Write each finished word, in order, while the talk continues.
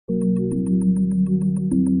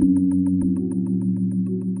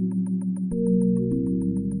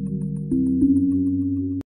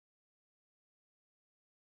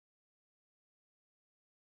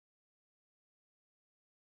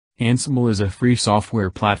Ansible is a free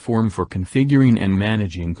software platform for configuring and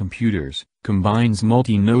managing computers, combines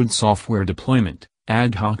multi-node software deployment,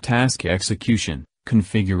 ad hoc task execution,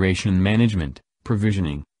 configuration management,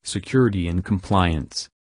 provisioning, security and compliance.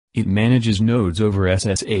 It manages nodes over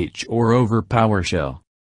SSH or over PowerShell.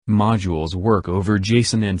 Modules work over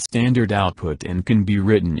JSON and standard output and can be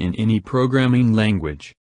written in any programming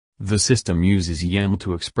language. The system uses YAML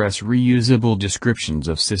to express reusable descriptions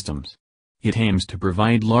of systems. It aims to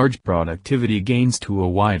provide large productivity gains to a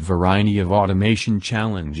wide variety of automation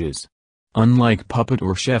challenges. Unlike Puppet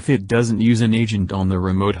or Chef, it doesn't use an agent on the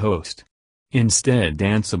remote host. Instead,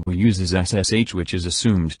 Ansible uses SSH, which is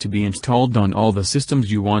assumed to be installed on all the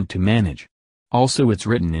systems you want to manage. Also, it's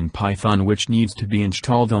written in Python, which needs to be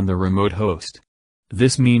installed on the remote host.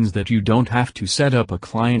 This means that you don't have to set up a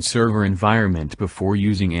client-server environment before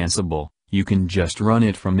using Ansible. You can just run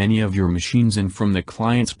it from any of your machines, and from the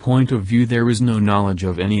client's point of view there is no knowledge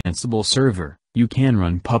of any Ansible server. You can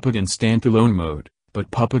run Puppet in standalone mode, but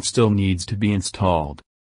Puppet still needs to be installed.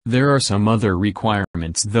 There are some other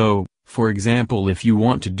requirements though. For example, if you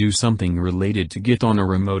want to do something related to Git on a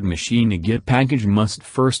remote machine, a Git package must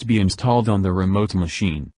first be installed on the remote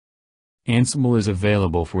machine. Ansible is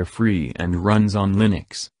available for free and runs on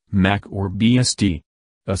Linux, Mac or BSD.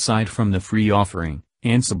 Aside from the free offering,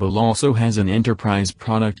 Ansible also has an enterprise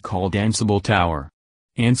product called Ansible Tower.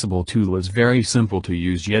 Ansible tool is very simple to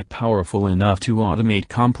use yet powerful enough to automate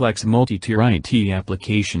complex multi-tier IT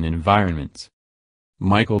application environments.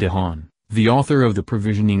 Michael DeHaan, the author of the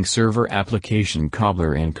Provisioning Server Application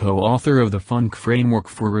Cobbler and co-author of the Funk Framework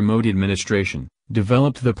for Remote Administration,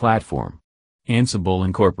 developed the platform. Ansible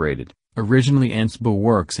Incorporated, originally Ansible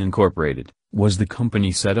Works Incorporated, was the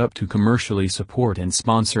company set up to commercially support and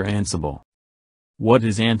sponsor Ansible. What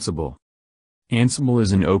is Ansible? Ansible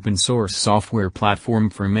is an open-source software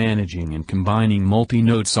platform for managing and combining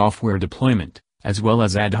multi-node software deployment, as well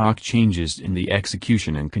as ad hoc changes in the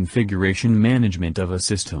execution and configuration management of a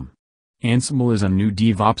system. Ansible is a new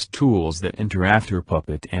Devops tools that enter after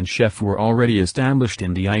Puppet and Chef were already established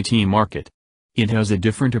in the IT market. It has a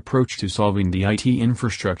different approach to solving the IT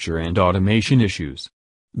infrastructure and automation issues.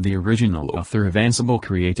 The original author of Ansible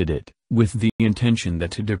created it, with the intention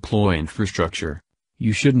that to deploy infrastructure,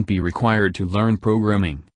 you shouldn't be required to learn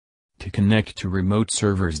programming. To connect to remote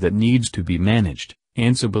servers that needs to be managed,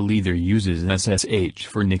 Ansible either uses SSH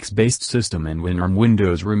for Linux-based system and WinRAR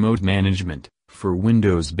Windows Remote Management, for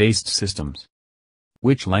Windows-based systems.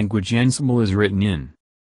 Which language Ansible is written in?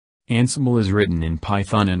 Ansible is written in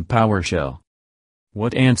Python and PowerShell.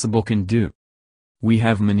 What Ansible can do? We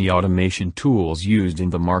have many automation tools used in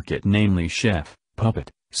the market, namely Chef, Puppet,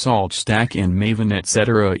 SaltStack and Maven,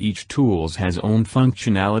 etc. Each tools has own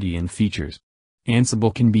functionality and features.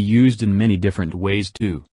 Ansible can be used in many different ways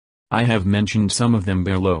too. I have mentioned some of them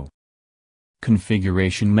below.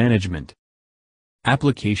 Configuration management,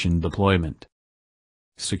 application deployment,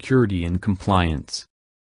 security and compliance,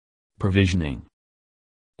 provisioning,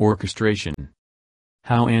 orchestration.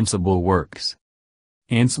 How Ansible works.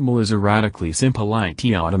 Ansible is a radically simple IT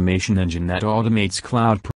automation engine that automates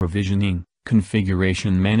cloud provisioning,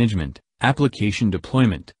 configuration management, application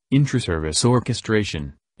deployment, intraservice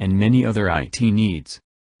orchestration, and many other IT needs.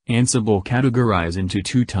 Ansible categorizes into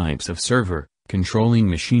two types of server, controlling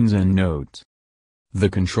machines and nodes. The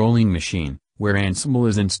controlling machine, where Ansible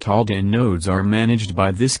is installed and nodes are managed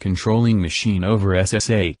by this controlling machine over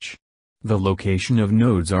SSH. The location of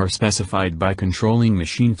nodes are specified by controlling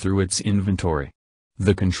machine through its inventory.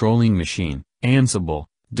 The controlling machine, Ansible,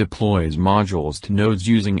 deploys modules to nodes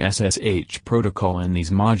using SSH protocol, and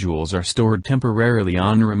these modules are stored temporarily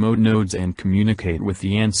on remote nodes and communicate with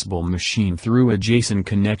the Ansible machine through a JSON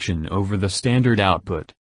connection over the standard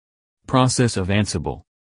output. Process of Ansible.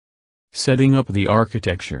 Setting up the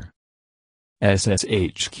architecture.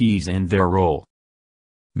 SSH keys and their role.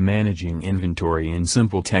 Managing inventory in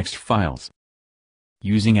simple text files.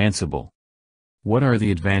 Using Ansible. What are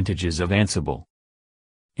the advantages of Ansible?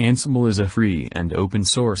 Ansible is a free and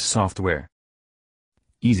open-source software.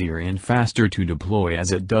 Easier and faster to deploy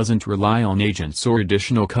as it doesn't rely on agents or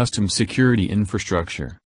additional custom security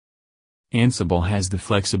infrastructure. Ansible has the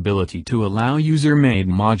flexibility to allow user-made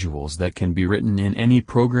modules that can be written in any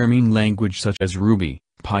programming language such as Ruby,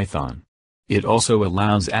 Python. It also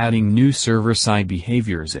allows adding new server-side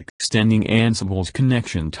behaviors, extending Ansible's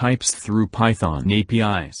connection types through Python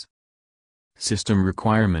APIs. System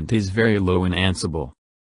requirement is very low in Ansible.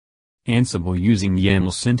 Ansible using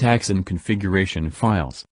YAML syntax and configuration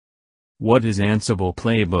files. What is Ansible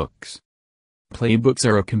playbooks? Playbooks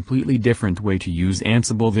are a completely different way to use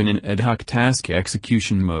Ansible than in ad hoc task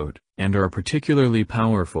execution mode, and are particularly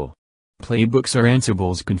powerful. Playbooks are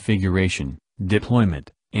Ansible's configuration,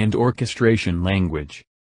 deployment, and orchestration language.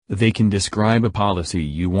 They can describe a policy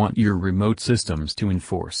you want your remote systems to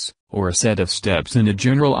enforce, or a set of steps in a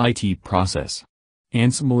general IT process.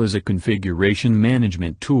 Ansible is a configuration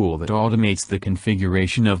management tool that automates the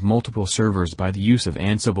configuration of multiple servers by the use of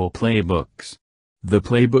Ansible playbooks. The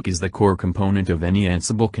playbook is the core component of any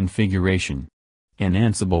Ansible configuration. An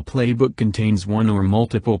Ansible playbook contains one or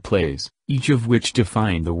multiple plays, each of which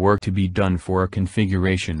define the work to be done for a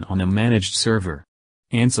configuration on a managed server.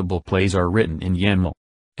 Ansible plays are written in YAML.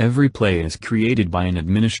 Every play is created by an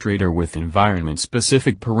administrator with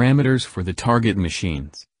environment-specific parameters for the target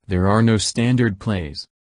machines. There are no standard plays.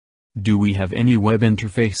 Do we have any web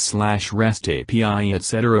interface / REST API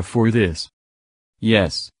etc. for this?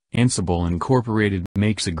 Yes, Ansible Incorporated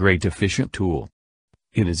makes a great efficient tool.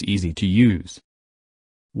 It is easy to use.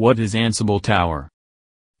 What is Ansible Tower?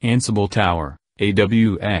 Ansible Tower,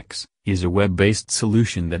 AWX, is a web-based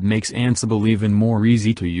solution that makes Ansible even more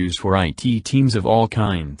easy to use for IT teams of all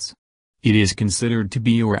kinds. It is considered to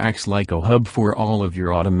be or acts like a hub for all of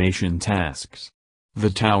your automation tasks. The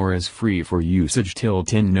tower is free for usage till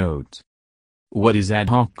 10 nodes. What is ad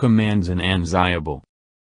hoc commands in Ansible?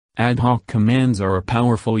 Ad hoc commands are a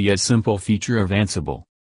powerful yet simple feature of Ansible.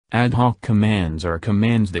 Ad hoc commands are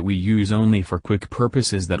commands that we use only for quick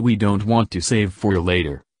purposes that we don't want to save for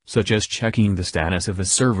later, such as checking the status of a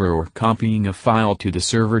server or copying a file to the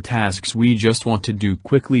server, tasks we just want to do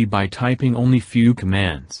quickly by typing only few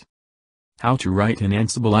commands. How to write an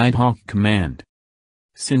Ansible ad hoc command.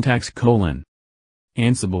 Syntax: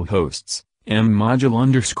 Ansible hosts,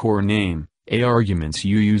 module_name, arguments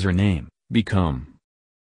username, become.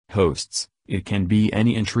 Hosts, it can be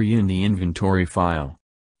any entry in the inventory file.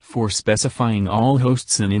 For specifying all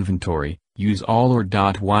hosts in inventory, use all or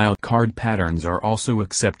wildcard patterns are also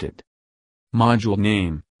accepted. Module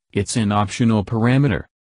name, it's an optional parameter.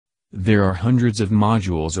 There are hundreds of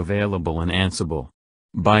modules available in Ansible.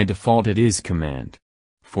 By default it is command.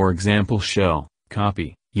 For example, shell,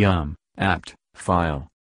 copy, yum, apt, file.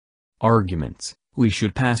 Arguments, we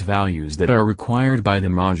should pass values that are required by the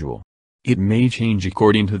module. It may change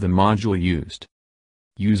according to the module used.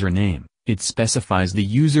 Username, it specifies the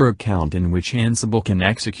user account in which Ansible can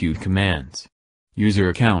execute commands. User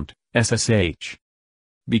account, SSH.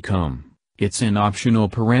 Become, it's an optional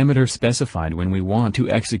parameter specified when we want to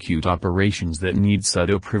execute operations that need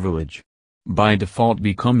sudo privilege. By default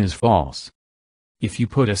become is false. If you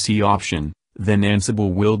put a C option, then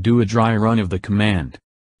Ansible will do a dry run of the command.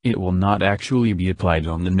 It will not actually be applied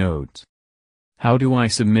on the nodes. How do I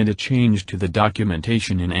submit a change to the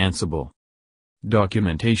documentation in Ansible?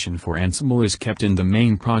 Documentation for Ansible is kept in the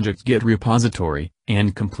main project Git repository,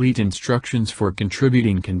 and complete instructions for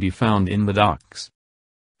contributing can be found in the docs.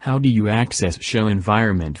 How do you access shell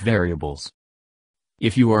environment variables?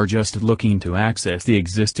 If you are just looking to access the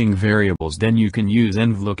existing variables, then you can use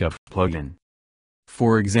envlookup plugin.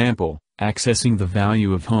 For example, accessing the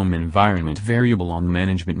value of home environment variable on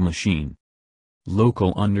management machine.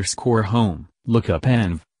 Local_home, lookup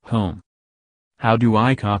env, home. How do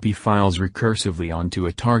I copy files recursively onto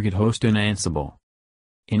a target host in Ansible?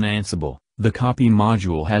 In Ansible, the copy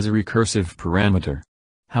module has a recursive parameter.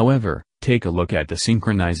 However, take a look at the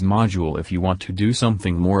synchronize module if you want to do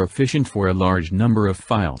something more efficient for a large number of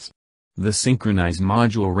files. The synchronize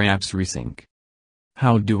module wraps resync.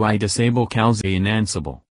 How do I disable calz in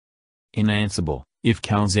Ansible? In Ansible, if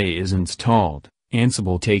calz is installed,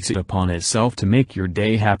 Ansible takes it upon itself to make your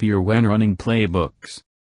day happier when running playbooks.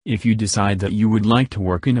 If you decide that you would like to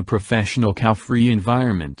work in a professional cal-free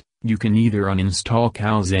environment, you can either uninstall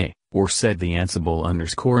calz, or set the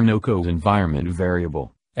Ansible_nocals environment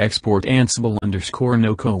variable, export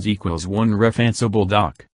Ansible_nocals equals 1 ref Ansible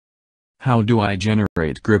doc. How do I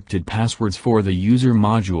generate encrypted passwords for the user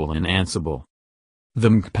module in Ansible? The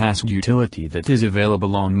mkpassword utility that is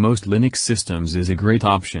available on most Linux systems is a great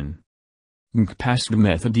option. Mkpassword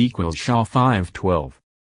method equals SHA-512.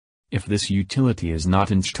 If this utility is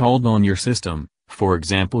not installed on your system, for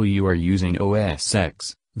example you are using OS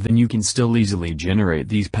X, then you can still easily generate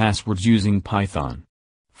these passwords using Python.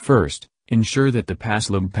 First, ensure that the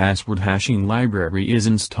passlib password hashing library is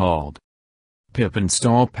installed. Pip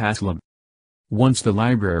install passlib. Once the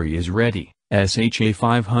library is ready,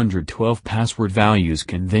 SHA-512 password values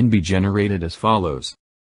can then be generated as follows.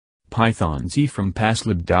 Python z from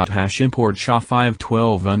passlib.hash import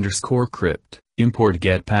SHA-512_crypt, import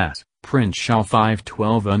getpass, print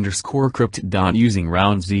SHA-512_crypt. Using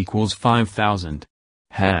rounds equals 5000.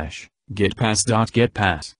 Hash,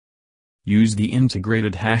 getpass.getpass. Use the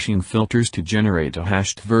integrated hashing filters to generate a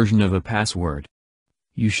hashed version of a password.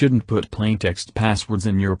 You shouldn't put plaintext passwords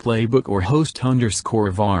in your playbook or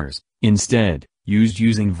host_vars, instead,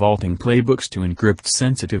 using vaulting playbooks to encrypt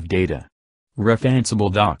sensitive data. Ref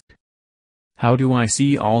Ansible doc. How do I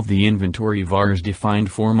see all the inventory vars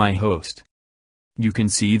defined for my host? You can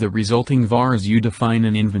see the resulting vars you define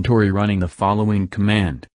in inventory running the following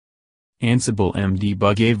command. Ansible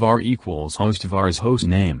mdebug a var equals host vars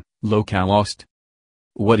hostname, localhost.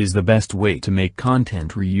 What is the best way to make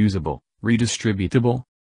content reusable, redistributable?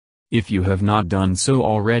 If you have not done so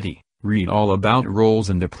already, read all about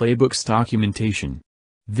roles in the playbook's documentation.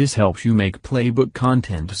 This helps you make playbook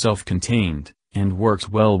content self-contained, and works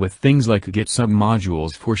well with things like Git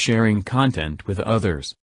submodules for sharing content with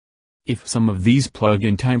others. If some of these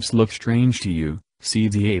plugin types look strange to you, see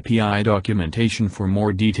the API documentation for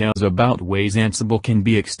more details about ways Ansible can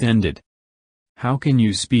be extended. How can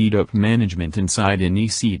you speed up management inside an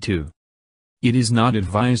EC2? It is not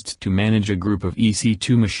advised to manage a group of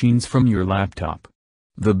EC2 machines from your laptop.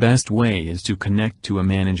 The best way is to connect to a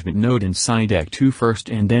management node inside EC2 first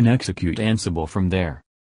and then execute Ansible from there.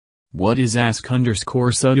 What is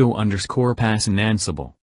ask_sudo_pass in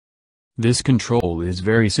Ansible? This control is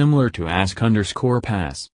very similar to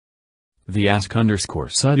ask_pass. The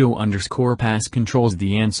ask_sudo_pass controls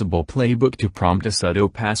the Ansible playbook to prompt a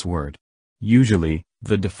sudo password. Usually,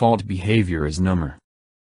 the default behavior is num.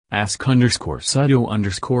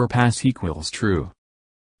 Ask_sudo_pass equals true.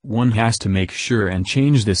 One has to make sure and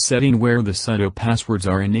change this setting where the sudo passwords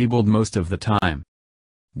are enabled most of the time.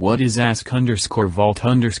 What is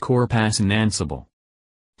ask_vault_pass in Ansible?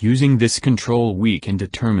 Using this control we can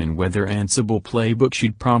determine whether Ansible playbook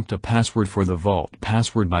should prompt a password for the vault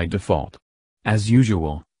password by default. As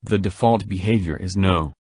usual, the default behavior is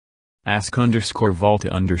no.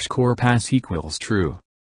 Ask_vault_pass equals true.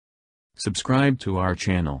 Subscribe to our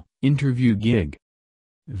channel, Interview Gig.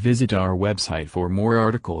 Visit our website for more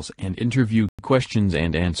articles and interview questions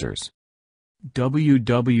and answers.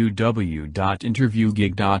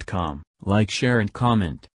 www.interviewgig.com. Like, share and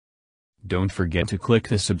comment. Don't forget to click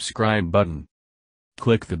the subscribe button.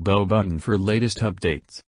 Click the bell button for latest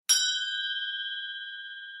updates.